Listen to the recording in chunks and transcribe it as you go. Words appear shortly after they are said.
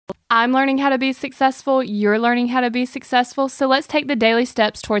I'm learning how to be successful. You're learning how to be successful. So let's take the daily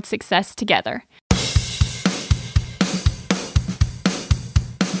steps towards success together.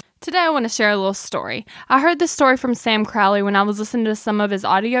 Today, I want to share a little story. I heard this story from Sam Crowley when I was listening to some of his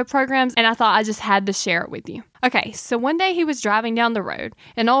audio programs, and I thought I just had to share it with you. Okay, so one day he was driving down the road,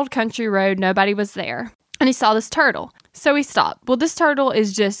 an old country road, nobody was there, and he saw this turtle. So he stopped. Well, this turtle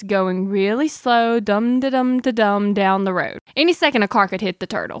is just going really slow, dum-da-dum-da-dum down the road. Any second, a car could hit the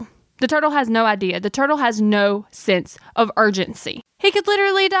turtle. The turtle has no idea. The turtle has no sense of urgency. He could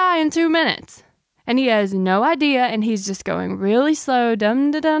literally die in 2 minutes. And he has no idea, and he's just going really slow,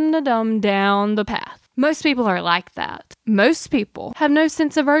 dum-da-dum-da-dum, down the path. Most people are like that. Most people have no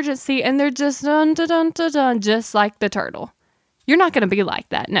sense of urgency, and they're just dun-da-dun-da-dun, just like the turtle. You're not going to be like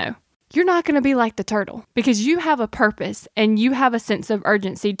that, no. You're not going to be like the turtle, because you have a purpose, and you have a sense of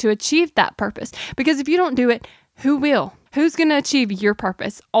urgency to achieve that purpose. Because if you don't do it, who will? Who's going to achieve your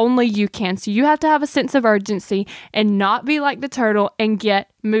purpose? Only you can. So you have to have a sense of urgency and not be like the turtle and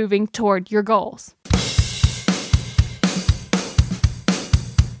get moving toward your goals.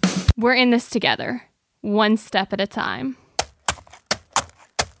 We're in this together, one step at a time.